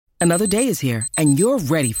Another day is here, and you're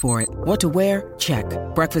ready for it. What to wear? Check.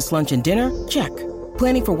 Breakfast, lunch, and dinner? Check.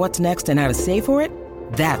 Planning for what's next and how to save for it?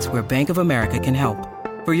 That's where Bank of America can help.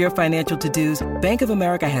 For your financial to-dos, Bank of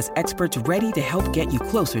America has experts ready to help get you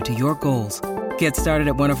closer to your goals. Get started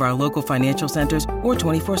at one of our local financial centers or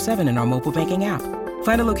 24/7 in our mobile banking app.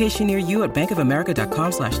 Find a location near you at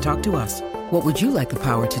bankofamerica.com/talktous. What would you like the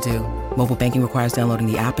power to do? Mobile banking requires downloading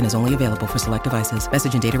the app and is only available for select devices.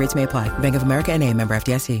 Message and data rates may apply. Bank of America N.A., member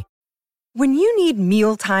FDIC. When you need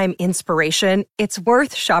mealtime inspiration, it's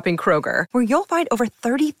worth shopping Kroger, where you'll find over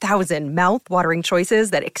 30,000 mouth-watering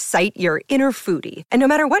choices that excite your inner foodie. And no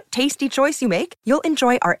matter what tasty choice you make, you'll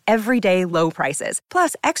enjoy our everyday low prices,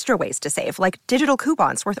 plus extra ways to save, like digital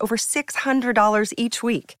coupons worth over $600 each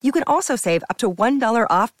week. You can also save up to $1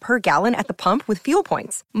 off per gallon at the pump with fuel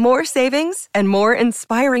points. More savings and more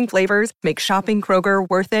inspiring flavors make shopping Kroger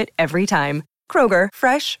worth it every time. Kroger,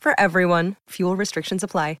 fresh for everyone. Fuel restrictions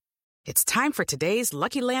apply. It's time for today's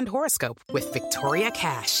Lucky Land horoscope with Victoria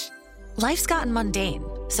Cash. Life's gotten mundane,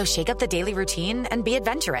 so shake up the daily routine and be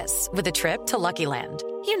adventurous with a trip to Lucky Land.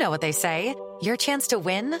 You know what they say, your chance to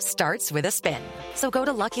win starts with a spin. So go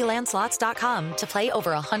to LuckyLandSlots.com to play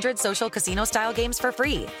over 100 social casino-style games for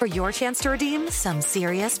free for your chance to redeem some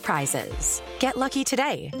serious prizes. Get lucky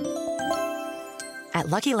today at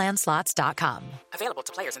LuckyLandSlots.com. Available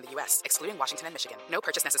to players in the U.S., excluding Washington and Michigan. No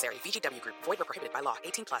purchase necessary. VGW Group. Void where prohibited by law.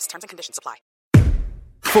 18+. Terms and conditions apply.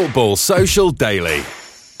 Football Social Daily.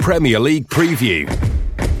 Premier League preview.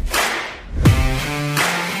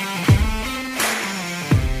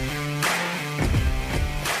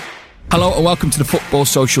 Hello and welcome to the Football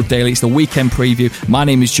Social Daily. It's the weekend preview. My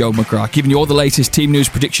name is Joe McGrath, giving you all the latest team news,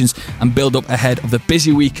 predictions and build-up ahead of the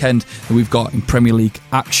busy weekend that we've got in Premier League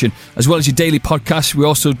action. As well as your daily podcast, we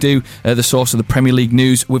also do the source of the Premier League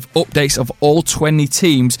news with updates of all 20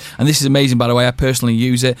 teams. And this is amazing, by the way. I personally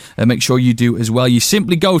use it. Make sure you do as well. You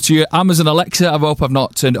simply go to your Amazon Alexa. I hope I've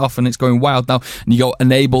not turned it off and it's going wild now. And you go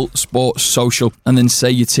enable Sports Social and then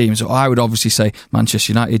say your team. So I would obviously say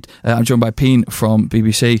Manchester United. I'm joined by Peen from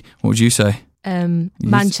BBC. What would you say?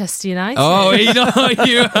 Manchester United. Oh, you put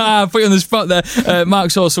you on the spot there.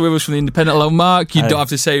 Mark's also with us from The Independent. Hello, Mark. You don't have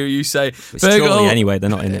to say what you say. It's Chorley anyway, they're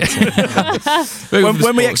not in it. So.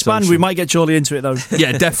 when we expand, we might get Chorley into it though.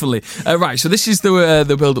 Yeah, definitely. Right, so this is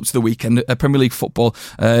the build-up to the weekend. Premier League football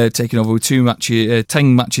taking over with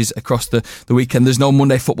 10 matches across the weekend. There's no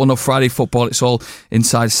Monday football, no Friday football. It's all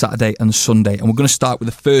inside Saturday and Sunday. And we're going to start with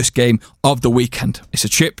the first game of the weekend. It's a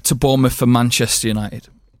trip to Bournemouth for Manchester United.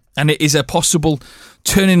 And it is a possible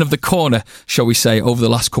turning of the corner, shall we say, over the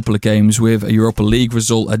last couple of games with a Europa League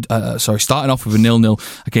result. Starting off with a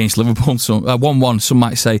 0-0 against Liverpool, 1-1. Some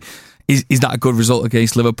might say, is that a good result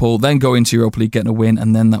against Liverpool? Then go into Europa League, getting a win,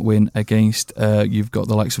 and then that win against you've got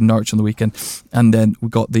the likes of Norwich on the weekend, and then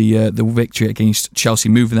we've got the victory against Chelsea,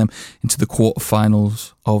 moving them into the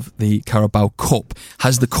quarterfinals of the Carabao Cup.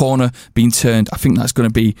 Has the corner been turned? I think that's going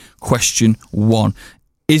to be question one.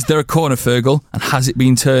 Is there a corner, Fergal, and has it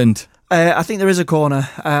been turned? I think there is a corner.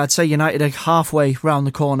 I'd say United are halfway round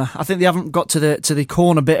the corner. I think they haven't got to the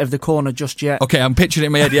corner bit of the corner just yet. Okay, I'm picturing it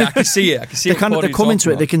in my head. Yeah, I can see it. They're coming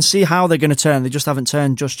to it. They can see how they're going to turn. They just haven't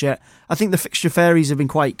turned just yet. I think the fixture fairies have been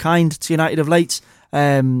quite kind to United of late.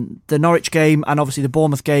 The Norwich game and obviously the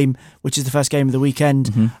Bournemouth game, which is the first game of the weekend.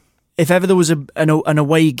 Mm-hmm. If ever there was an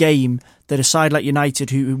away game that a side like United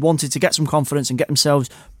who wanted to get some confidence and get themselves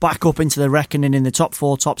back up into the reckoning in the top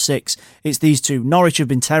 4, top 6, it's these two. Norwich have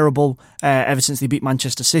been terrible ever since they beat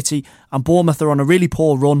Manchester City, and Bournemouth are on a really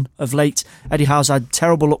poor run of late. Eddie Howe's had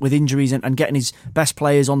terrible luck with injuries and getting his best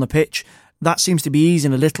players on the pitch. That seems to be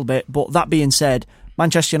easing a little bit, but that being said,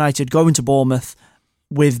 Manchester United going to Bournemouth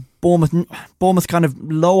with Bournemouth kind of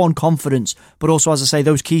low on confidence, but also, as I say,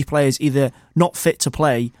 those key players either not fit to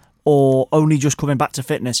play or only just coming back to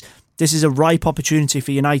fitness. This is a ripe opportunity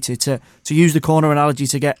for United to use the corner analogy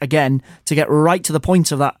to get right to the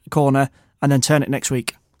point of that corner and then turn it next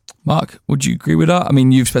week. Mark, would you agree with that? I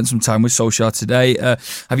mean, you've spent some time with Solskjaer today.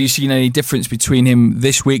 Have you seen any difference between him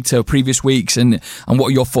this week to previous weeks, and what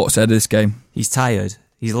are your thoughts ahead of this game? He's tired.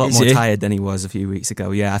 He's a lot more tired than he was a few weeks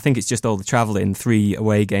ago. Yeah, I think it's just all the travelling, 3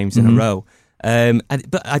 away games in a row.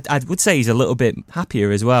 But I would say he's a little bit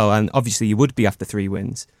happier as well, and obviously you would be after 3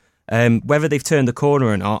 wins. Whether they've turned the corner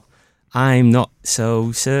or not, I'm not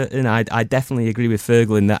so certain. I definitely agree with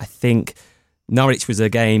Fergal in that I think Norwich was a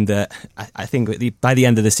game that I think by the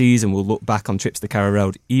end of the season we'll look back on trips to Carrow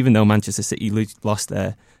Road. Even though Manchester City lost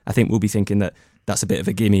there, I think we'll be thinking that that's a bit of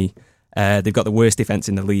a gimme. They've got the worst defence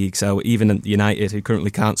in the league, so even United, who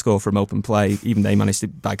currently can't score from open play, even they managed to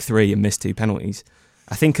bag 3 and miss 2 penalties.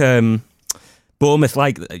 I think Bournemouth,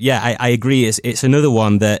 I agree. It's another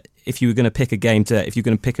one that if you were going to pick if you're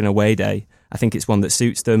going to pick an away day, I think it's one that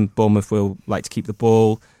suits them. Bournemouth will like to keep the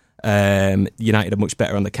ball. United are much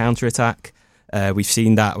better on the counter-attack. We've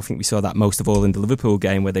seen that. I think we saw that most of all in the Liverpool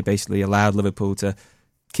game, where they basically allowed Liverpool to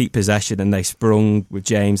keep possession and they sprung with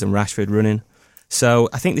James and Rashford running. So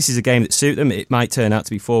I think this is a game that suits them. It might turn out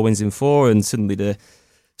to be 4 wins in 4 and suddenly the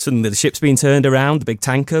ship's been turned around, the big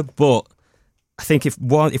tanker. But I think if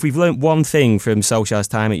we've learnt one thing from Solskjaer's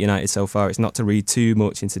time at United so far, it's not to read too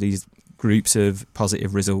much into these groups of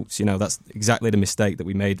positive results. That's exactly the mistake that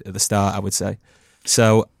we made at the start, I would say.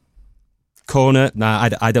 So corner,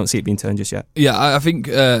 I don't see it being turned just yet. Yeah, I think,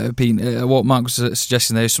 Pete, what Mark was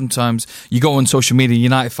suggesting there is sometimes you go on social media,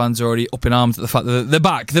 United fans are already up in arms at the fact that they're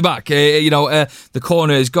back. The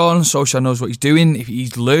corner is gone, Solskjaer knows what he's doing,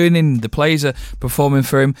 he's learning, the players are performing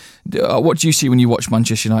for him. What do you see when you watch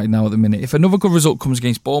Manchester United now at the minute? If another good result comes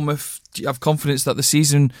against Bournemouth, do you have confidence that the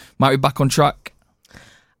season might be back on track?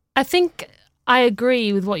 I think I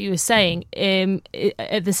agree with what you were saying,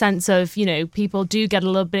 at the sense of, people do get a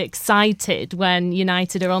little bit excited when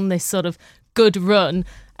United are on this sort of good run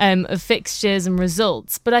of fixtures and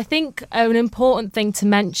results. But I think an important thing to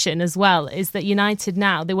mention as well is that United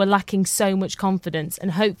now, they were lacking so much confidence,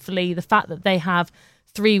 and hopefully the fact that they have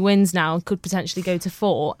 3 wins now and could potentially go to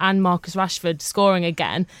 4, and Marcus Rashford scoring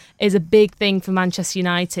again is a big thing for Manchester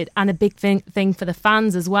United and a big thing for the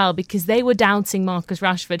fans as well, because they were doubting Marcus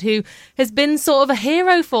Rashford, who has been sort of a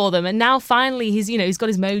hero for them, and now finally he's got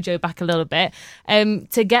his mojo back a little bit.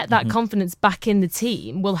 To get that confidence back in the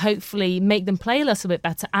team will hopefully make them play a little bit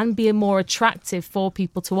better and be more attractive for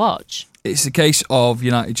people to watch. It's a case of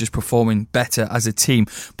United just performing better as a team,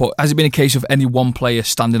 but has it been a case of any one player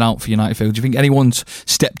standing out for United? Do you think anyone's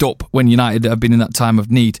stepped up when United have been in that time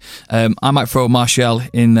of need? I might throw Martial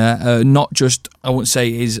in there, not just, I wouldn't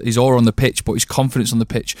say his aura on the pitch, but his confidence on the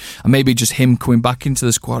pitch, and maybe just him coming back into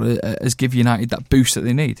the squad has given United that boost that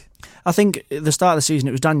they need. I think at the start of the season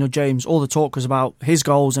it was Daniel James. All the talk was about his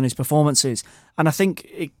goals and his performances, and I think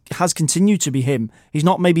it has continued to be him. He's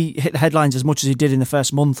not maybe hit the headlines as much as he did in the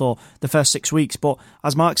first month or the first 6 weeks, but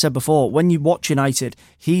as Mark said before, when you watch United,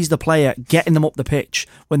 he's the player getting them up the pitch.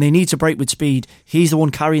 When they need to break with speed, he's the one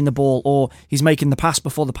carrying the ball, or he's making the pass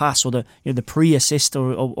before the pass, or the pre-assist,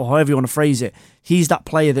 or however you want to phrase it. He's that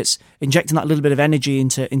player that's injecting that little bit of energy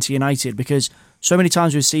into United, because so many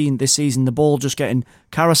times we've seen this season the ball just getting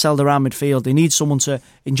carouselled around midfield. They need someone to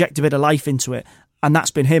inject a bit of life into it, and that's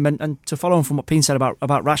been him. And to follow on from what Pete said about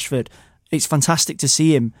Rashford, it's fantastic to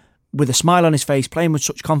see him with a smile on his face, playing with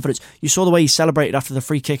such confidence. You saw the way he celebrated after the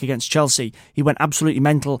free kick against Chelsea. He went absolutely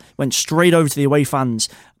mental, went straight over to the away fans.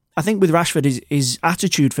 I think with Rashford, his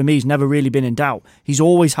attitude for me has never really been in doubt. He's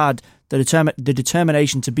always had the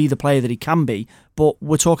determination to be the player that he can be. But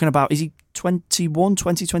we're talking about, is he 21?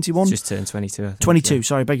 Just turned 22, I think. 22, yeah.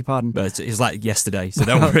 Sorry, beg your pardon. But it's like yesterday, so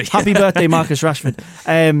don't worry. Happy birthday, Marcus Rashford.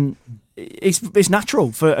 It's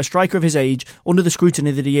natural for a striker of his age, under the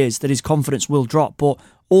scrutiny that he is, that his confidence will drop. But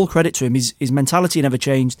all credit to him, his mentality never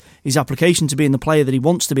changed. His application to being the player that he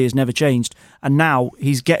wants to be has never changed. And now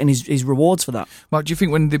he's getting his rewards for that. Mark, do you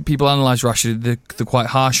think when the people analyse Rashford, they're quite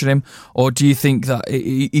harsh on him? Or do you think that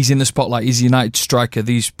he's in the spotlight, he's a United striker,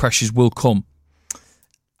 these pressures will come?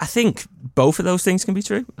 I think both of those things can be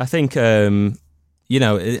true. I think,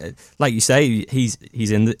 like you say,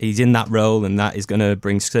 he's in that role, and that is going to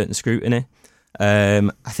bring certain scrutiny. I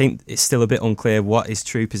think it's still a bit unclear what his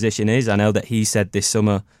true position is. I know that he said this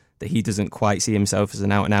summer that he doesn't quite see himself as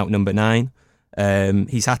an out-and-out number 9.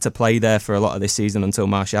 He's had to play there for a lot of this season until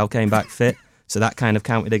Martial came back fit, so that kind of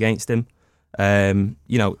counted against him.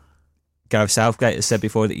 Gareth Southgate has said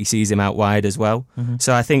before that he sees him out wide as well. Mm-hmm.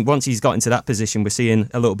 So I think once he's got into that position, we're seeing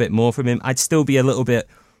a little bit more from him. I'd still be a little bit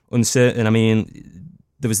uncertain. I mean,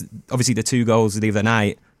 there was obviously the 2 goals the other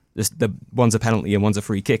night. The one's a penalty and one's a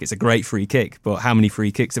free kick. It's a great free kick, but how many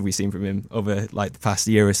free kicks have we seen from him over like the past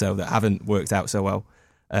year or so that haven't worked out so well?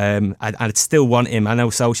 I'd still want him. I know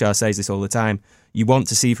Solskjaer says this all the time. You want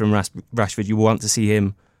to see from Rashford, you want to see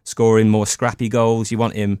him scoring more scrappy goals. You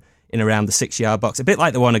want him in around the 6-yard box, a bit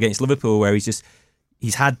like the one against Liverpool, where he's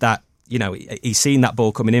had that, he's seen that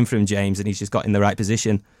ball coming in from James and he's just got in the right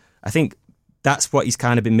position. I think that's what he's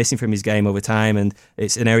kind of been missing from his game over time, and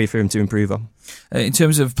it's an area for him to improve on. In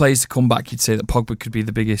terms of players to come back, you'd say that Pogba could be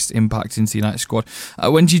the biggest impact into the United squad.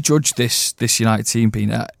 When do you judge this United team, Pete?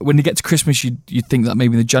 When you get to Christmas, you'd think that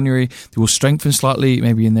maybe in January they will strengthen slightly,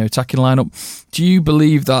 maybe in their attacking lineup. Do you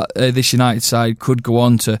believe that this United side could go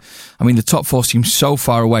on to, the top 4 seems so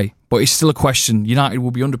far away, but it's still a question. United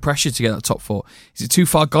will be under pressure to get that top 4. Is it too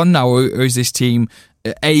far gone now, or is this team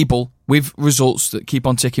able, with results that keep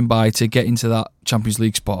on ticking by, to get into that Champions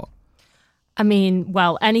League spot? I mean,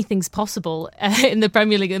 well, anything's possible in the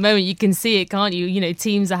Premier League at the moment. You can see it, can't you? You know,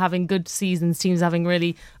 teams are having good seasons, teams are having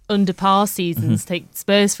really under par seasons. Take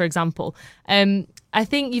Spurs, for example. I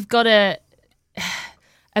think you've got to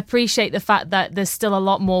appreciate the fact that there's still a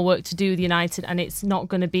lot more work to do with United, and it's not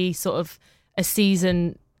going to be sort of a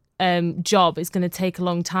season job. It's going to take a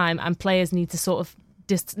long time, and players need to sort of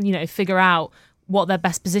just, you know, figure out what their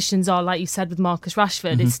best positions are, like you said with Marcus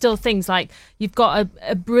Rashford. It's still things like you've got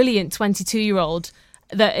a brilliant 22-year-old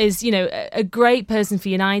that is, you know, a great person for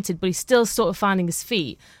United, but he's still sort of finding his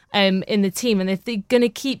feet in the team. And if they're going to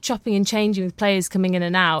keep chopping and changing with players coming in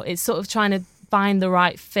and out, it's sort of trying to find the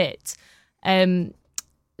right fit.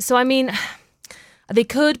 So, I mean, they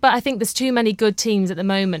could, but I think there's too many good teams at the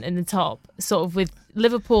moment in the top, sort of with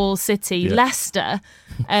Liverpool, City, Leicester,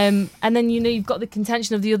 and then, you know, you've got the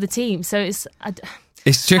contention of the other team. So it's a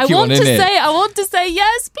tricky one, isn't it? I want to say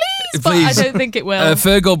yes, please, but I don't think it will.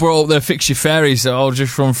 Fergal brought up the fixture fairies, so I'll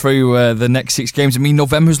just run through the next 6 games. I mean,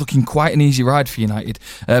 November's looking quite an easy ride for United.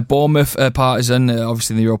 Bournemouth, Partizan,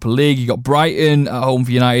 obviously in the Europa League. You got Brighton at home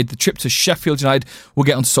for United. The trip to Sheffield United. We'll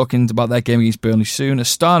get on to talking about their game against Burnley soon.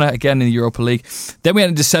 Astana again in the Europa League. Then we had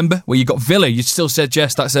in December where you got Villa. You still said,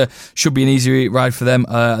 Jess, should be an easy ride for them.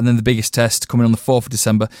 And then the biggest test coming on the 4th of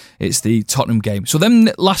December. It's the Tottenham game. So then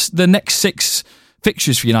the next 6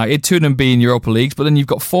 fixtures for United, 2 of them being Europa Leagues, but then you've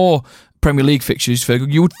got 4 Premier League fixtures.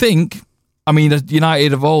 You would think, I mean,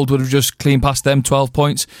 United of old would have just cleaned past them, 12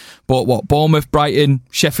 points. But what, Bournemouth, Brighton,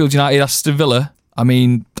 Sheffield United, Aston Villa, I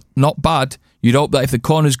mean, not bad. You'd hope that if the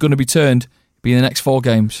corner's going to be turned, be in the next 4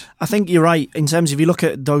 games. I think you're right. In terms of, if you look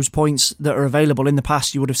at those points that are available in the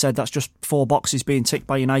past, you would have said that's just 4 boxes being ticked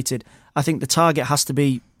by United. I think the target has to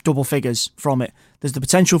be double figures from it. There's the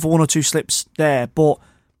potential for 1 or 2 slips there, but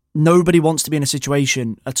nobody wants to be in a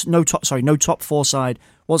situation, no top 4 side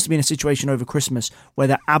wants to be in a situation over Christmas where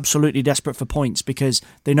they're absolutely desperate for points because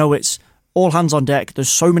they know it's all hands on deck. There's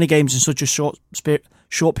so many games in such a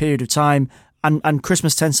short period of time, and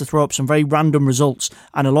Christmas tends to throw up some very random results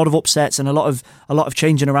and a lot of upsets and a lot of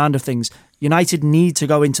changing around of things. United need to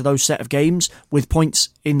go into those set of games with points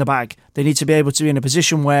in the bag. They need to be able to be in a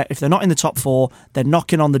position where if they're not in the top 4, they're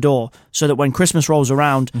knocking on the door so that when Christmas rolls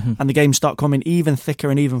around and the games start coming even thicker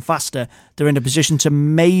and even faster, they're in a position to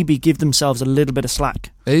maybe give themselves a little bit of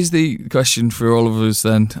slack. Here's the question for all of us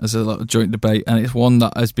then, as a little joint debate, and it's one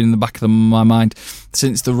that has been in the back of my mind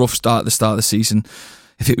since the rough start at the start of the season.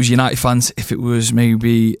 If it was United fans, if it was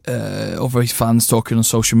maybe other fans talking on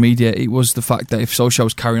social media, it was the fact that if Solskjaer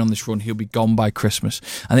was carrying on this run, he'll be gone by Christmas.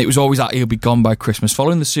 And it was always that he'll be gone by Christmas.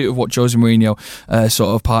 Following the suit of what Jose Mourinho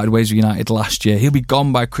sort of parted ways with United last year, he'll be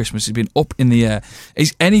gone by Christmas. He's been up in the air.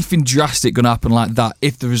 Is anything drastic going to happen like that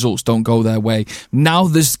if the results don't go their way? Now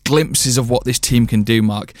there's glimpses of what this team can do,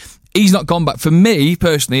 Mark. He's not gone back. For me,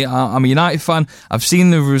 personally, I'm a United fan. I've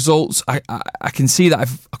seen the results. I can see that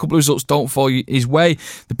if a couple of results don't fall his way,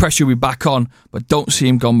 the pressure will be back on, but don't see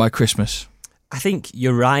him gone by Christmas. I think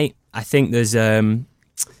you're right. I think there's a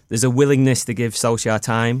willingness to give Solskjaer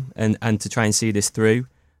time and to try and see this through.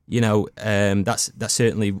 You know, that's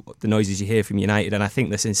certainly the noises you hear from United, and I think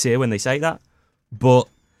they're sincere when they say that. But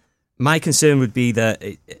my concern would be that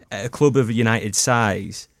a club of United's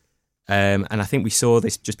size, and I think we saw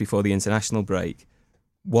this just before the international break,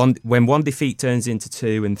 when one defeat turns into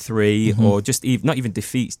 2 and 3, or just not even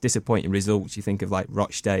defeats, disappointing results, you think of like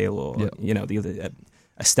Rochdale or you know, the other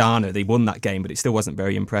Astana, they won that game, but it still wasn't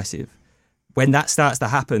very impressive. When that starts to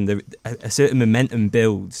happen, a certain momentum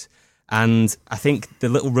builds, and I think the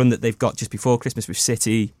little run that they've got just before Christmas with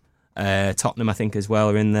City, Tottenham, I think as well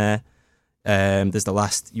are in there. There's the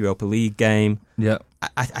last Europa League game. Yeah,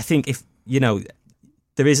 I think if you know,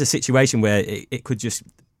 there is a situation where it could just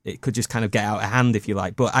kind of get out of hand, if you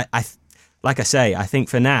like. But I like I say, I think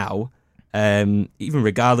for now, even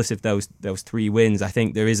regardless of those 3 wins, I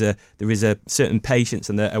think there is a certain patience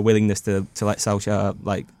and a willingness to let Solskjaer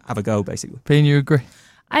like have a go, basically. Payne, you agree?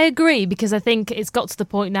 I agree, because I think it's got to the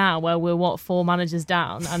point now where we're 4 managers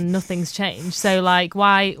down and nothing's changed. So like,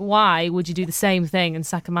 why would you do the same thing and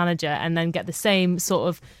sack a manager and then get the same sort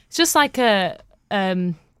of? It's just like a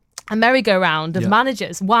merry-go-round of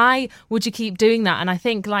managers. Why would you keep doing that? And I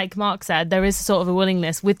think, like Mark said, there is sort of a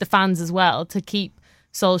willingness with the fans as well to keep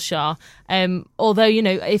Solskjaer. Although, you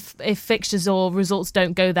know, if fixtures or results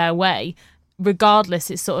don't go their way, regardless,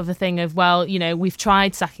 it's sort of a thing of, well, you know, we've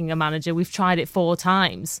tried sacking a manager, we've tried it 4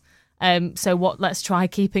 times. So let's try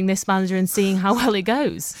keeping this manager and seeing how well it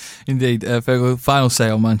goes. Indeed. Final say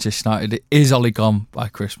on Manchester United, is Ollie gone by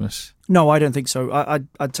Christmas? No, I don't think so.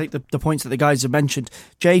 I'd take the points that the guys have mentioned.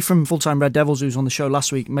 Jay from Full Time Red Devils, who was on the show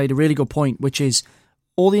last week, made a really good point, which is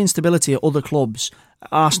all the instability at other clubs,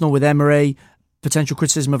 Arsenal with Emery, potential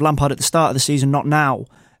criticism of Lampard at the start of the season, not now.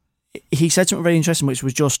 He said something very interesting, which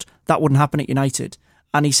was just that wouldn't happen at United.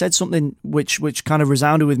 And he said something which kind of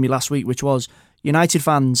resounded with me last week, which was United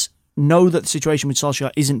fans know that the situation with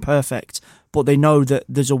Solskjaer isn't perfect, but they know that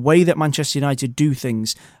there's a way that Manchester United do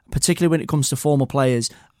things, particularly when it comes to former players,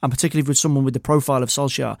 and particularly with someone with the profile of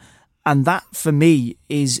Solskjaer. And that, for me,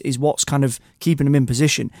 is what's kind of keeping him in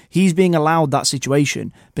position. He's being allowed that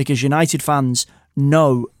situation because United fans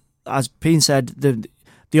know, as Pien said,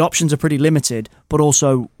 the options are pretty limited, but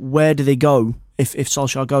also where do they go if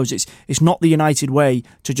Solskjaer goes? It's not the United way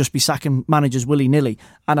to just be sacking managers willy-nilly.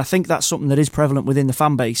 And I think that's something that is prevalent within the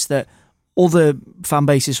fan base that other fan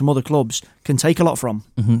bases from other clubs can take a lot from.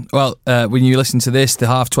 Mm-hmm. Well, when you listen to this, the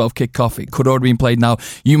 12:30 kick-off, it could already been played now.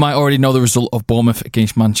 You might already know the result of Bournemouth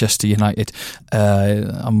against Manchester United.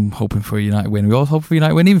 I'm hoping for a United win. We all hope for a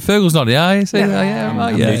United win. Even Fergal's not.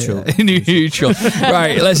 Neutral. Neutral.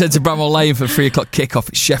 Right, let's head to Bramall Lane for 3:00 kick-off.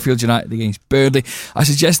 It's Sheffield United against Burnley. I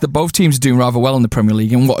suggest that both teams are doing rather well in the Premier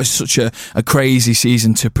League in what is such a crazy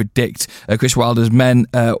season to predict. Chris Wilder's men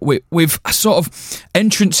with a sort of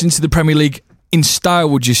entrance into the Premier League in style,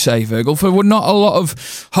 would you say, Virgil? For not a lot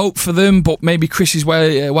of hope for them, but maybe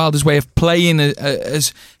Wilder's way of playing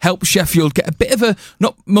has helped Sheffield get a bit of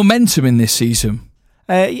momentum in this season.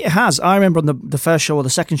 It has. I remember on the first show or the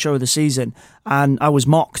second show of the season, and I was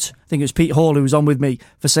mocked. I think it was Pete Hall who was on with me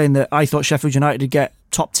for saying that I thought Sheffield United would get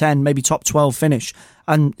top 10, maybe top 12 finish.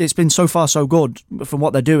 And it's been so far so good from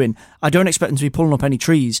what they're doing. I don't expect them to be pulling up any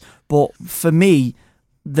trees, but for me,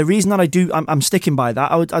 the reason that I'm sticking by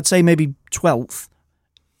that, I'd say maybe 12th,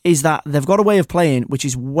 is that they've got a way of playing which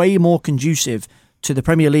is way more conducive to the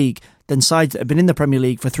Premier League than sides that have been in the Premier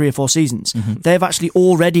League for 3 or 4 seasons. Mm-hmm. They've actually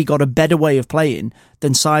already got a better way of playing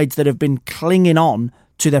than sides that have been clinging on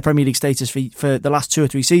to their Premier League status for the last 2 or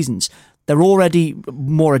 3 seasons. They're already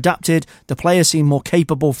more adapted. The players seem more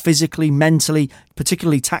capable physically, mentally,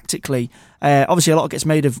 particularly tactically. Obviously, a lot gets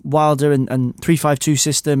made of Wilder and 3-5-2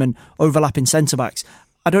 system and overlapping centre-backs.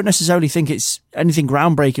 I don't necessarily think it's anything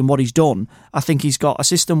groundbreaking what he's done. I think he's got a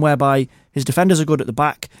system whereby his defenders are good at the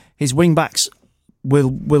back, his wing-backs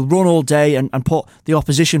will run all day and put the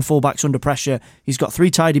opposition full-backs under pressure. He's got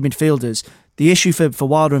 3 tidy midfielders. The issue for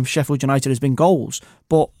Wilder and Sheffield United has been goals.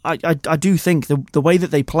 But I do think the way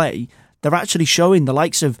that they play, they're actually showing the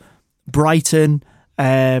likes of Brighton.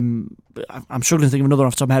 I'm struggling to think of another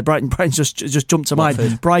off the top of my head. Brighton's just jumped to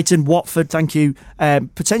mind. Brighton, Watford, thank you.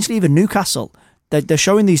 Potentially even Newcastle. They're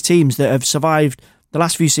showing these teams that have survived the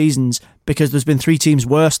last few seasons because there's been 3 teams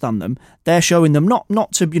worse than them. They're showing them not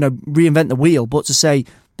to reinvent the wheel, but to say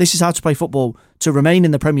this is how to play football to remain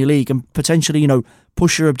in the Premier League and potentially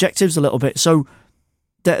push your objectives a little bit. So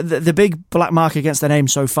the big black mark against their name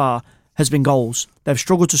so far has been goals. They've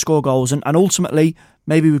struggled to score goals, and ultimately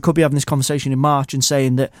maybe we could be having this conversation in March and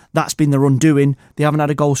saying that that's been their undoing. They haven't had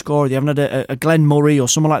a goal scorer, they haven't had a Glenn Murray or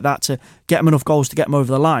someone like that to get them enough goals to get them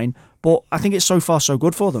over the line. But I think it's so far so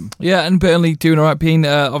good for them. Yeah, and Burnley doing all right, Pien.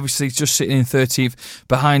 Obviously, just sitting in 13th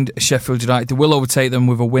behind Sheffield United. They will overtake them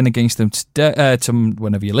with a win against them today,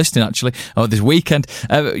 whenever you're listening, actually, or this weekend.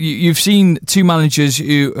 You've seen 2 managers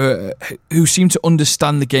who seem to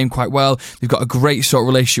understand the game quite well. They've got a great sort of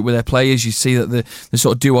relationship with their players. You see that the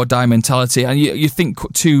sort of do-or-die mentality. And you think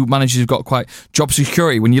 2 managers have got quite job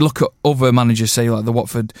security. When you look at other managers, say like the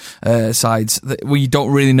Watford sides, where you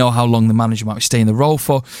don't really know how long the manager might stay in the role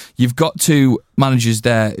for. You've got 2 managers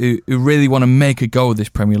there who really want to make a go of this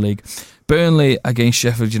Premier League. Burnley against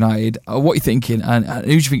Sheffield United. What are you thinking? And who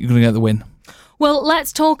do you think you're going to get the win? Well,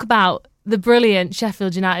 let's talk about the brilliant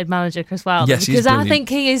Sheffield United manager, Chris Wilder. Yes, because I think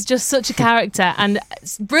he is just such a character and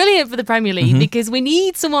it's brilliant for the Premier League because we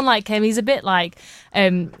need someone like him. He's a bit like,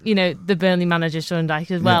 the Burnley manager, Sean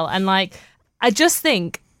Dyche, as well. Yeah. And I just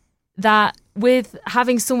think that with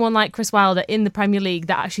having someone like Chris Wilder in the Premier League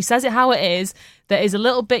that actually says it how it is, that is a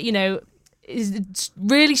little bit, is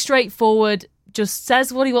really straightforward, just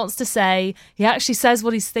says what he wants to say, he actually says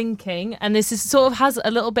what he's thinking, and this is sort of has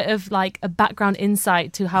a little bit of like a background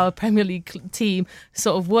insight to how a Premier League team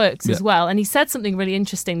sort of works as well. And he said something really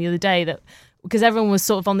interesting the other day, that because everyone was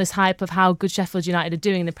sort of on this hype of how good Sheffield United are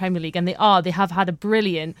doing in the Premier League, and they have had a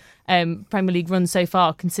brilliant Premier League run so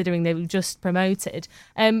far, considering they were just promoted.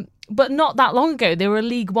 But not that long ago, they were a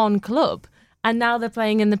League One club, and now they're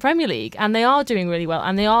playing in the Premier League, and they are doing really well,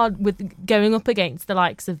 and they are going up against the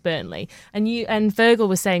likes of Burnley. And Virgil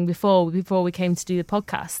was saying before we came to do the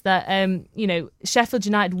podcast that Sheffield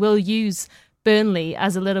United will use Burnley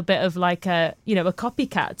as a little bit of like a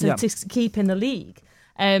copycat to keep in the league.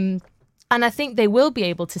 And I think they will be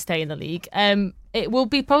able to stay in the league. it will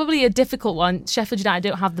be probably a difficult one. Sheffield United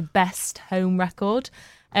don't have the best home record.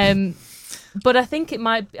 But I think it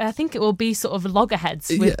will be sort of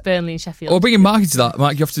loggerheads with Burnley and Sheffield. Well, bringing Mark into that,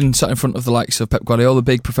 Mark, you often sat in front of the likes of Pep Guardiola,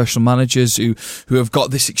 big professional managers who have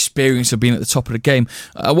got this experience of being at the top of the game.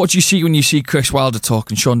 What do you see when you see Chris Wilder talk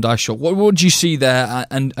and Sean Dyche talk? What do you see there,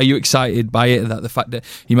 and are you excited by it, that the fact that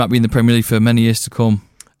he might be in the Premier League for many years to come?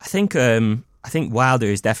 I think Wilder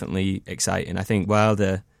is definitely exciting. I think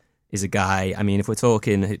Wilder is a guy. I mean, if we're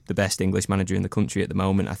talking the best English manager in the country at the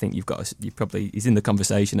moment, I think he's in the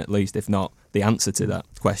conversation at least, if not the answer to that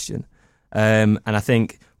question. And I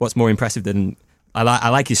think what's more impressive than I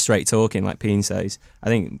like his straight talking, like Peen says. I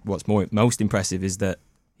think what's most impressive is that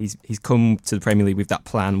he's come to the Premier League with that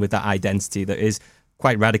plan, with that identity that is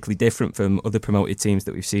quite radically different from other promoted teams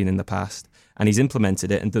that we've seen in the past. And he's implemented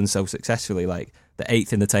it and done so successfully. Like the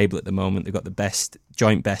 8th in the table at the moment, they've got the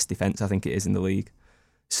joint best defence, I think it is, in the league.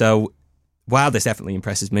 So Wilder definitely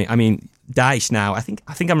impresses me. I mean, Dyche now, I think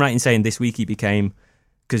I'm right in saying this week he became,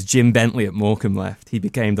 because Jim Bentley at Morecambe left, he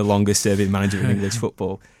became the longest serving manager in English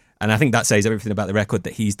football. And I think that says everything about the record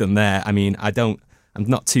that he's done there. I mean, I'm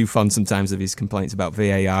not too fond sometimes of his complaints about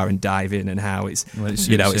VAR and diving and how it's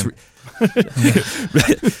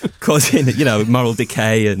causing, moral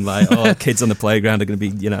decay and like, kids on the playground are going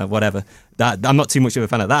to be, whatever. That I'm not too much of a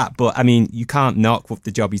fan of that. But I mean, you can't knock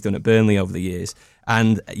the job he's done at Burnley over the years.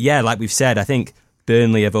 And yeah, like we've said, I think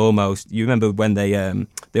Burnley have almost, you remember when they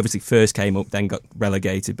obviously first came up, then got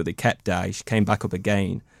relegated, but they kept Dyche, came back up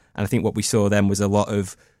again. And I think what we saw then was a lot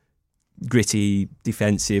of gritty,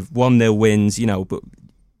 defensive, 1-0 wins, but,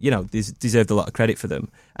 deserved a lot of credit for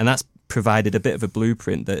them. And that's provided a bit of a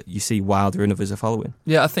blueprint that you see Wilder and others are following.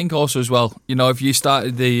 Yeah, I think also as well, if you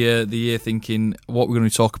started the year thinking what we're going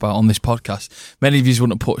to talk about on this podcast, many of you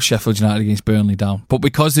wouldn't have put Sheffield United against Burnley down. But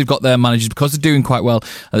because they've got their managers, because they're doing quite well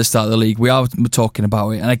at the start of the league, we are talking about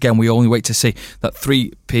it. And again, we only wait to see that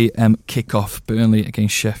 3 p.m. kickoff, Burnley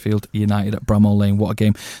against Sheffield United at Bramall Lane. What a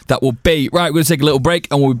game that will be. Right, we're going to take a little break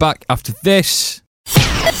and we'll be back after this.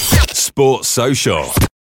 Sports Social.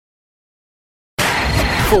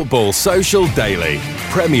 Football Social Daily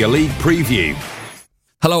Premier League Preview.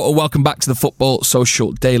 Hello and welcome back to the Football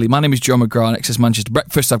Social Daily. My name is John McGrath, XS Manchester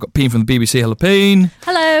Breakfast. I've got Peen from the BBC. Hello, Peen.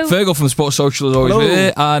 Hello. Virgil from the Sports Social is always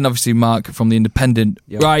here, and obviously Mark from the Independent.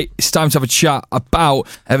 Yep. Right, it's time to have a chat about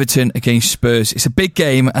Everton against Spurs. It's a big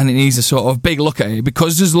game and it needs a sort of big look at it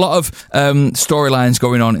because there's a lot of storylines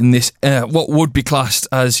going on in this, what would be classed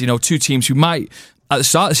as, two teams who might at the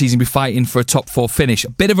start of the season be fighting for a top 4 finish. A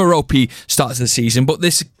bit of a ropey start to the season, but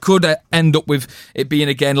this could end up with it being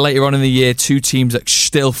again later on in the year 2 teams that are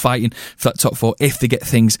still fighting for that top 4 if they get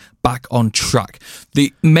things back on track.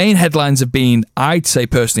 The main headlines have been, I'd say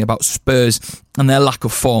personally, about Spurs and their lack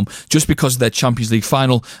of form just because of their Champions League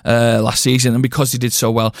final last season and because they did so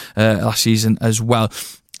well last season as well.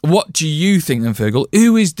 What do you think then, Virgil?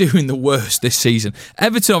 Who is doing the worst this season?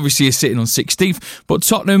 Everton obviously is sitting on 16th, but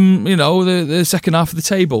Tottenham, the second half of the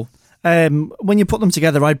table. When you put them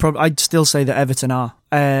together, I'd still say that Everton are.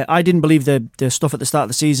 I didn't believe the stuff at the start of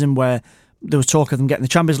the season where there was talk of them getting the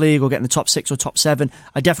Champions League or getting the top 6 or top 7.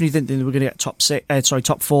 I definitely didn't think they were going to get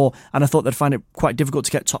top 4, and I thought they'd find it quite difficult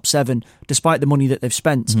to get top 7 despite the money that they've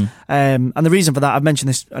spent. Mm-hmm. And the reason for that, I've mentioned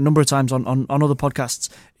this a number of times on other podcasts,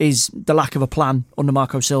 is the lack of a plan under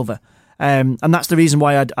Marco Silva. And that's the reason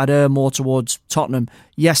why I'd err more towards Tottenham.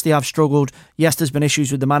 Yes, they have struggled. Yes, there's been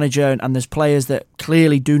issues with the manager, and there's players that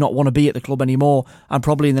clearly do not want to be at the club anymore, and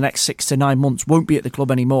probably in the next 6 to 9 months won't be at the club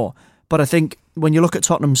anymore. But I think when you look at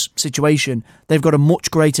Tottenham's situation, they've got a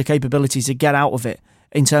much greater capability to get out of it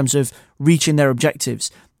in terms of reaching their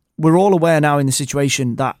objectives. We're all aware now in the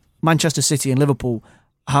situation that Manchester City and Liverpool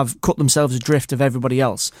have cut themselves adrift of everybody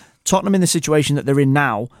else. Tottenham, in the situation that they're in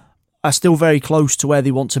now, are still very close to where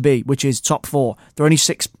they want to be, which is top 4. They're only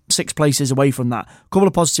six places away from that. A couple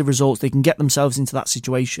of positive results, they can get themselves into that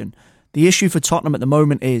situation. The issue for Tottenham at the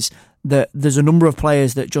moment is that there's a number of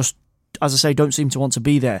players that just, as I say, don't seem to want to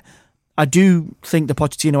be there. I do think that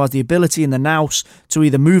Pochettino has the ability and the nous to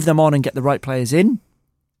either move them on and get the right players in,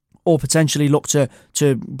 or potentially look to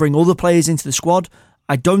bring other players into the squad.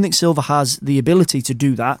 I don't think Silva has the ability to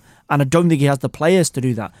do that, and I don't think he has the players to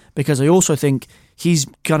do that, because I also think he's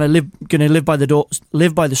gonna live by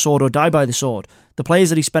the sword or die by the sword. The players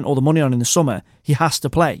that he spent all the money on in the summer, he has to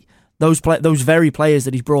play. Those very players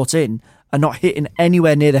that he's brought in are not hitting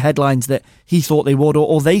anywhere near the headlines that he thought they would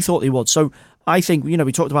or they thought they would. So I think, we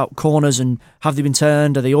talked about corners and have they been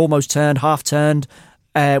turned? Are they almost turned, half turned?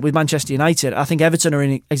 With Manchester United, I think Everton are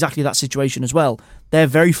in exactly that situation as well. They're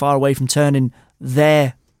very far away from turning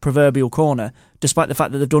their proverbial corner, despite the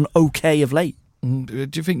fact that they've done okay of late. Do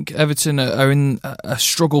you think Everton are in a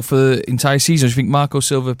struggle for the entire season? Do you think Marco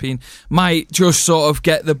Silva might just sort of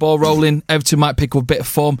get the ball rolling? Everton might pick up a bit of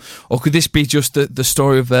form, or could this be just the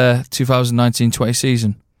story of their 2019-20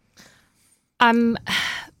 season? I'm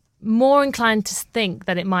more inclined to think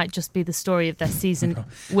that it might just be the story of their season.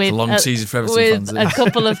 With it's a long season for Everton with fans.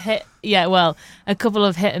 A couple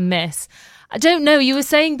of hit and miss. I don't know. You were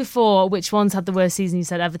saying before which ones had the worst season. You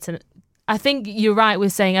said Everton. I think you're right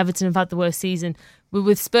with saying Everton have had the worst season.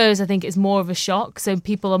 With Spurs, I think it's more of a shock. So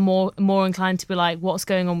people are more inclined to be like, what's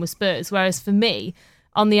going on with Spurs? Whereas for me,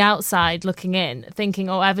 on the outside looking in, thinking,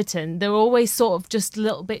 Everton, they're always sort of just a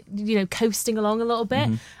little bit, coasting along a little bit.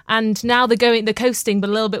 Mm-hmm. And now they're coasting, but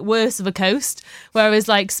a little bit worse of a coast. Whereas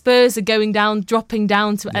like Spurs are dropping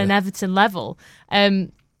down to an Everton level.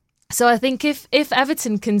 So I think if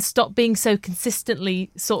Everton can stop being so consistently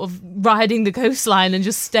sort of riding the coastline and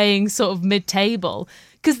just staying sort of mid-table,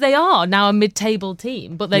 because they are now a mid-table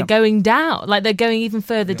team, but they're going down, like they're going even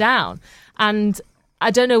further down. And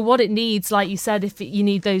I don't know what it needs, like you said, if you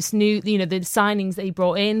need those new, the signings that he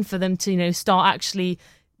brought in for them to, start actually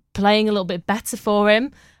playing a little bit better for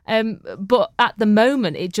him. But at the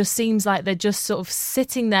moment, it just seems like they're just sort of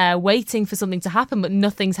sitting there waiting for something to happen, but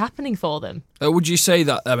nothing's happening for them. Would you say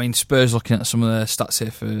that, Spurs, looking at some of their stats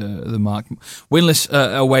here for the mark, winless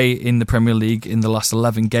away in the Premier League in the last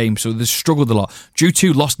 11 games, so they've struggled a lot. Due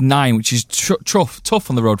to lost 9, which is tough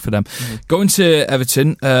on the road for them. Mm-hmm. Going to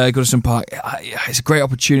Everton, Goodison Park, it's a great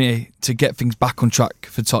opportunity to get things back on track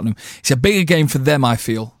for Tottenham. It's a bigger game for them, I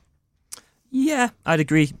feel. Yeah, I'd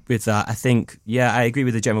agree with that. I think, I agree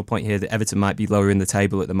with the general point here that Everton might be lower in the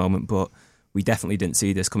table at the moment, but we definitely didn't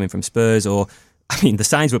see this coming from Spurs. The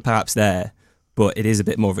signs were perhaps there, but it is a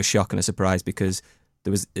bit more of a shock and a surprise because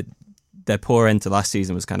their poor end to last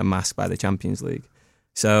season was kind of masked by the Champions League.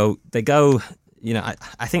 So they go,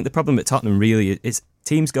 I think the problem at Tottenham really is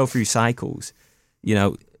teams go through cycles.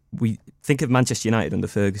 We think of Manchester United under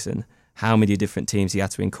Ferguson, how many different teams he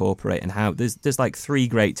had to incorporate and how there's like 3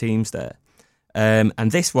 great teams there.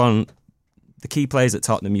 And this one, the key players at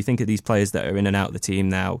Tottenham, you think of these players that are in and out of the team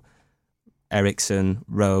now, Eriksen,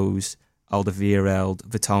 Rose, Alderweireld,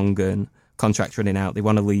 Vertonghen, contracts running out, they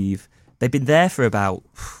want to leave. They've been there for about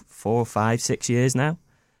 4, 5, 6 years now.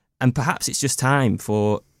 And perhaps it's just time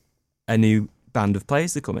for a new band of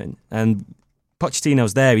players to come in. And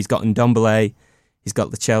Pochettino's there, he's got Ndombele, he's got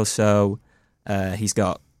Lo Celso, he's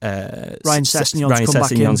got Ryan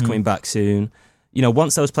Sessegnon's coming back soon.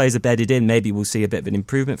 Once those players are bedded in, maybe we'll see a bit of an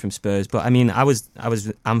improvement from Spurs. But I was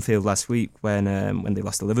at Anfield last week when they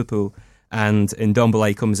lost to Liverpool, and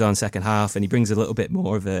Ndombele comes on second half, and he brings a little bit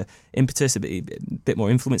more of a impetus, a bit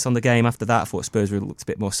more influence on the game. After that, I thought Spurs looked a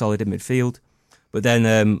bit more solid in midfield. But then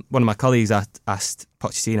one of my colleagues asked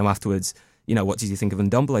Pochettino afterwards, what did you think of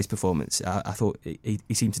Ndombele's performance? I thought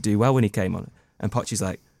he seemed to do well when he came on, and Poch's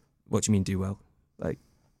like, what do you mean do well? Like,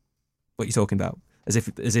 what are you talking about? As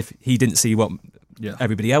if he didn't see what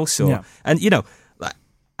everybody else saw. Yeah. And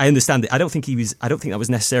I understand it. I don't think that was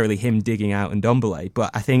necessarily him digging out Ndombele,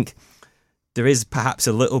 but I think there is perhaps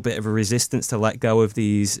a little bit of a resistance to let go of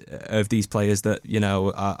these players that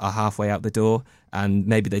are halfway out the door, and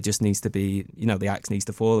maybe there just needs to be the axe needs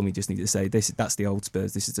to fall, and we just need to say that's the old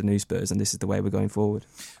Spurs, this is the new Spurs, and this is the way we're going forward.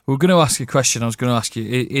 We're going to ask you a question. I was going to ask you: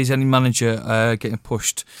 is any manager getting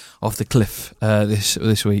pushed off the cliff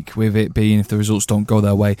this week? With it being if the results don't go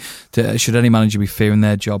their way, should any manager be fearing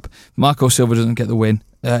their job? Marco Silva doesn't get the win.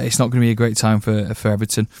 It's not going to be a great time for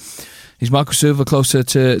Everton. Is Marco Silva closer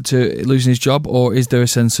to losing his job, or is there a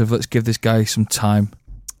sense of let's give this guy some time?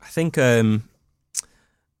 I think, he's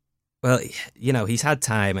had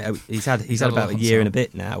time. He's had about a year and a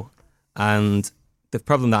bit now, and the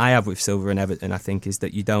problem that I have with Silva and Everton, I think, is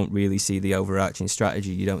that you don't really see the overarching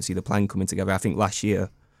strategy. You don't see the plan coming together. I think last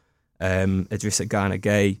year, Idrissa Gana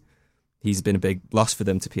Gueye, he's been a big loss for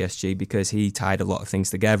them to PSG because he tied a lot of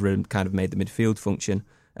things together and kind of made the midfield function.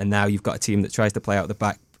 And now you've got a team that tries to play out the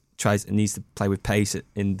back, needs to play with pace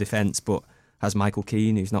in defence, but has Michael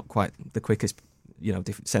Keane, who's not quite the quickest,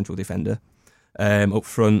 central defender. Up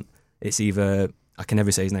front, it's either, I can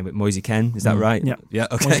never say his name, but Moise Kean, is that right? Yeah,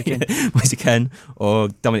 okay. Moise Kean or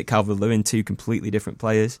Dominic Calvert-Lewin, 2 completely different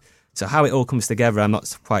players. So how it all comes together, I'm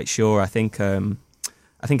not quite sure. I think Everton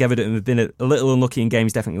have been a little unlucky in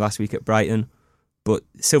games, definitely last week at Brighton, but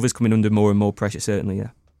Silva's coming under more and more pressure, certainly, yeah.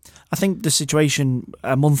 I think the situation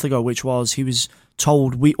a month ago, which was he was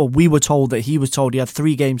told, we were told that he was told he had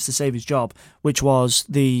 3 games to save his job, which was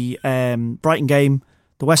the Brighton game,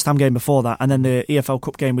 the West Ham game before that, and then the EFL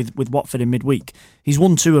Cup game with Watford in midweek. He's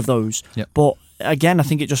won 2 of those, but again, I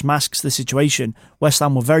think it just masks the situation. West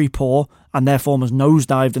Ham were very poor and their form has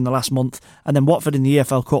nosedived in the last month. And then Watford in the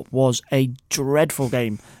EFL Cup was a dreadful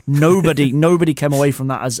game. Nobody came away from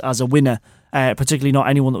that as a winner, particularly not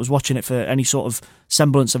anyone that was watching it for any sort of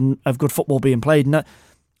semblance of good football being played. And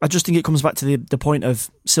I just think it comes back to the point of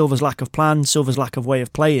Silva's lack of plan, Silva's lack of way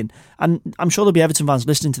of playing. And I'm sure there'll be Everton fans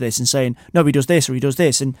listening to this and saying, no, he does this or he does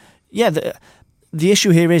this. And yeah, the issue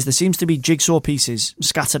here is there seems to be jigsaw pieces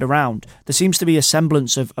scattered around. There seems to be a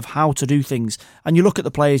semblance of how to do things. And you look at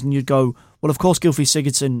the players and you'd go, well, of course, Gylfi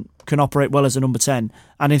Sigurdsson can operate well as a number 10.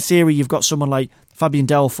 And in theory, you've got someone like Fabian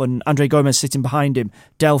Delph and Andre Gomez sitting behind him.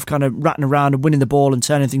 Delph kind of ratting around and winning the ball and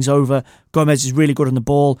turning things over. Gomez is really good on the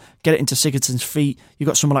ball. Get it into Sigurdsson's feet. You've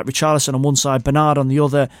got someone like Richarlison on one side, Bernard on the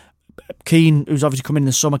other, Keane, who's obviously come in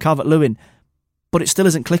the summer, Calvert-Lewin. But it still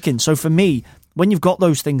isn't clicking. So for me, when you've got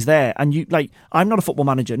those things there, and you I'm not a football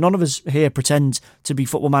manager. None of us here pretend to be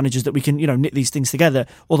football managers that we can, knit these things together.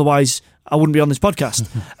 Otherwise, I wouldn't be on this podcast.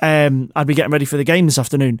 I'd be getting ready for the game this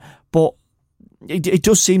afternoon. But it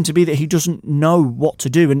does seem to be that he doesn't know what to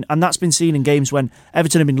do, and that's been seen in games when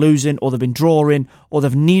Everton have been losing, or they've been drawing, or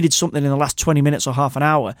they've needed something in the last 20 minutes or half an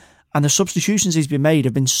hour. And the substitutions he's been made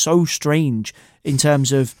have been so strange in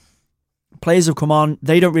terms of players have come on,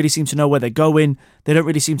 they don't really seem to know where they're going, they don't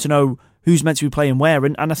really seem to know who's meant to be playing where,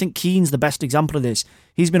 and I think Keane's the best example of this.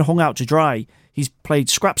 He's been hung out to dry. He's played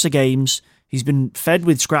scraps of games, he's been fed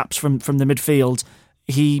with scraps from the midfield.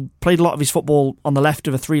 He played a lot of his football on the left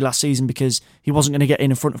of a 3 last season because he wasn't going to get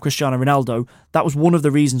in front of Cristiano Ronaldo. That was one of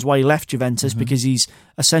the reasons why he left Juventus, because he's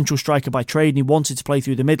a central striker by trade and he wanted to play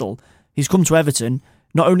through the middle. He's come to Everton.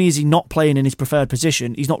 Not only is he not playing in his preferred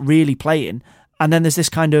position, he's not really playing. And then there's this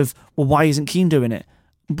kind of, well, why isn't Keane doing it?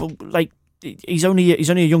 But he's only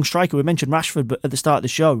a young striker. We mentioned Rashford at the start of the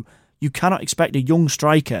show. You cannot expect a young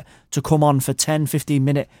striker to come on for 10,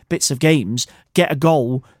 15-minute bits of games, get a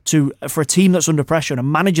goal for a team that's under pressure and a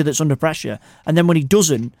manager that's under pressure, and then when he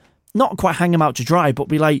doesn't, not quite hang him out to dry, but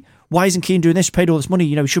be like, why isn't Keane doing this? Paid all this money,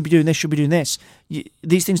 he should be doing this, should be doing this.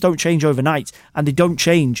 These things don't change overnight, and they don't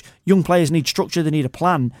change. Young players need structure, they need a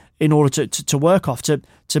plan in order to work off, to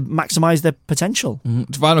maximise their potential.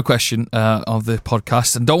 The final question of the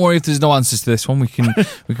podcast, and don't worry if there's no answers to this one, we can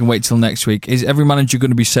wait till next week. Is every manager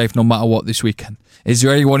going to be safe no matter what this weekend? Is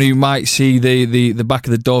there anyone who might see the back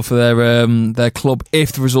of the door for their club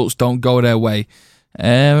if the results don't go their way?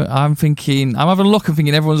 I'm having a look and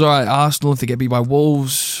thinking everyone's alright. Arsenal, if they get beat by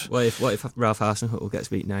Wolves. What if Ralph Hasenhüttl gets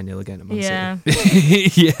beat 9-0 again at Man City?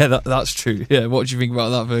 Yeah, that's true. Yeah, what do you think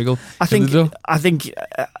about that, Virgil? I think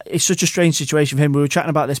it's such a strange situation for him. We were chatting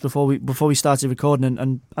about this before we started recording,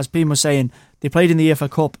 and as Pim was saying, they played in the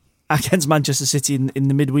EFL Cup against Manchester City in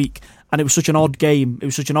the midweek, and it was such an odd game. It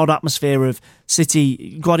was such an odd atmosphere of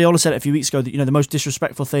City. Guardiola said it a few weeks ago that the most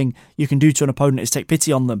disrespectful thing you can do to an opponent is take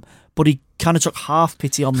pity on them, but he kind of took half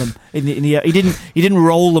pity on them. He didn't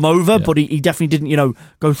roll them over, but he definitely didn't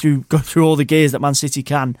go through all the gears that Man City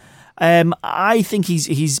can. I think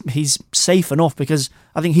he's safe enough because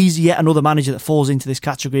I think he's yet another manager that falls into this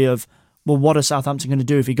category of, well, what are Southampton going to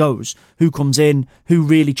do if he goes? Who comes in? Who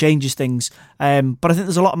really changes things? But I think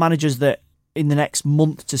there's a lot of managers that in the next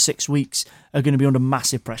month to 6 weeks are going to be under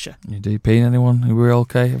massive pressure. You DP anyone? Are we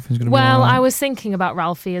okay? Everything's going to be all right? I was thinking about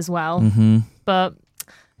Ralphie as well, but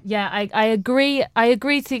yeah, I agree. I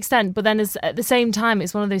agree to the extent, but then at the same time,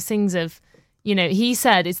 it's one of those things of, he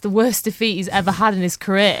said it's the worst defeat he's ever had in his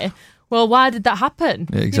career. Well, why did that happen?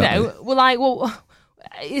 Yeah, exactly.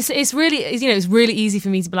 It's really it's really easy for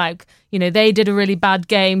me to be like, they did a really bad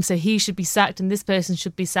game, so he should be sacked and this person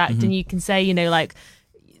should be sacked, and you can say he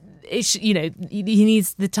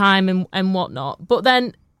needs the time and whatnot. But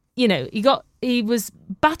then he was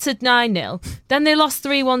battered 9-0. Then they lost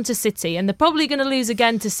 3-1 to City, and they're probably going to lose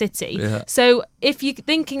again to City. Yeah. So if you're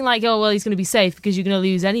thinking like, oh well, he's going to be safe because you're going to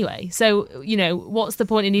lose anyway. So what's the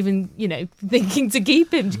point in even thinking to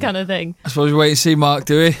keep him, kind of thing? I suppose we wait and see, Mark.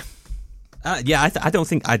 Do we? I don't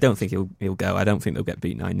think he'll go. I don't think they'll get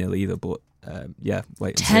beat 9-0 either. But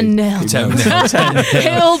wait. 10-0.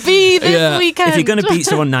 It'll be this weekend. If you're going to beat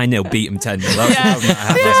someone 9-0, beat them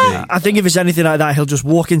 10-0. I think if it's anything like that, he'll just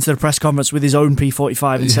walk into the press conference with his own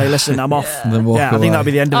P45 and say, "Listen, I'm off." And then walk away. I think that'll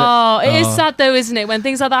be the end of it. It is sad though, isn't it? When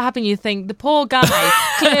things like that happen, you think the poor guy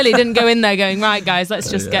clearly didn't go in there going, "Right, guys, let's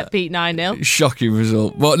just get beat 9-0." Shocking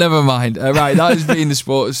result. But never mind. Right, that has been the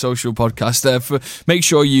Sports Social podcast. Make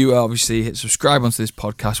sure you obviously hit subscribe onto this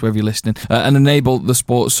podcast wherever you're listening, and enable the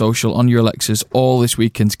Sports Social on your Alexas all this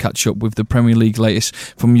weekend to catch up with the Premier League latest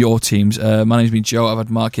from your teams. My name's been Joe. I've had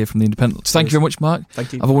Mark here from the Independent. Thank you very much, Mark.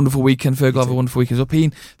 Thank you. Have a wonderful weekend. Virgil, have a wonderful weekend.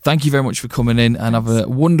 Ian, thank you very much for coming in, and have a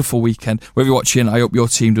wonderful weekend. Wherever you're watching, I hope your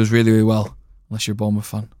team does really, really well. Unless you're a Bournemouth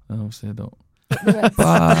fan. Obviously, I don't.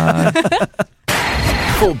 Bye.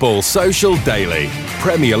 Football Social Daily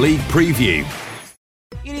Premier League preview.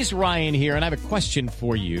 It is Ryan here, and I have a question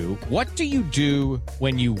for you. What do you do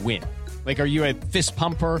when you win? Like, are you a fist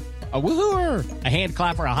pumper, a woohooer, a hand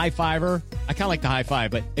clapper, a high fiver? I kind of like the high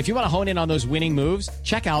five, but if you want to hone in on those winning moves,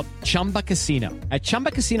 check out Chumba Casino. At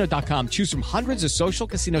ChumbaCasino.com, choose from hundreds of social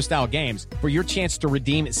casino-style games for your chance to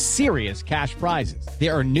redeem serious cash prizes.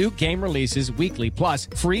 There are new game releases weekly, plus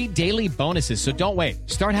free daily bonuses. So don't wait.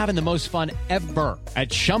 Start having the most fun ever at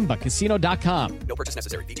ChumbaCasino.com. No purchase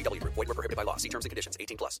necessary. VGW Group. Void where prohibited by law. See terms and conditions.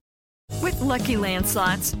 18+. With Lucky Land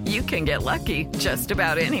Slots, you can get lucky just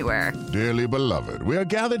about anywhere. Dearly beloved, we are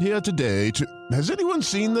gathered here today to... Has anyone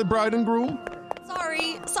seen the bride and groom?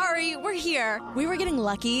 Sorry, we're here. We were getting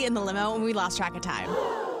lucky in the limo and we lost track of time.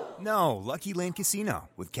 No, Lucky Land Casino,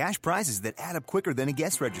 with cash prizes that add up quicker than a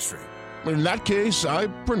guest registry. In that case, I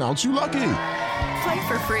pronounce you lucky. Play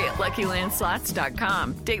for free at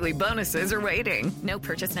LuckyLandSlots.com. Daily bonuses are waiting. No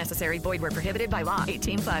purchase necessary. Void where prohibited by law.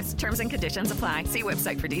 18+. Terms and conditions apply. See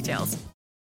website for details.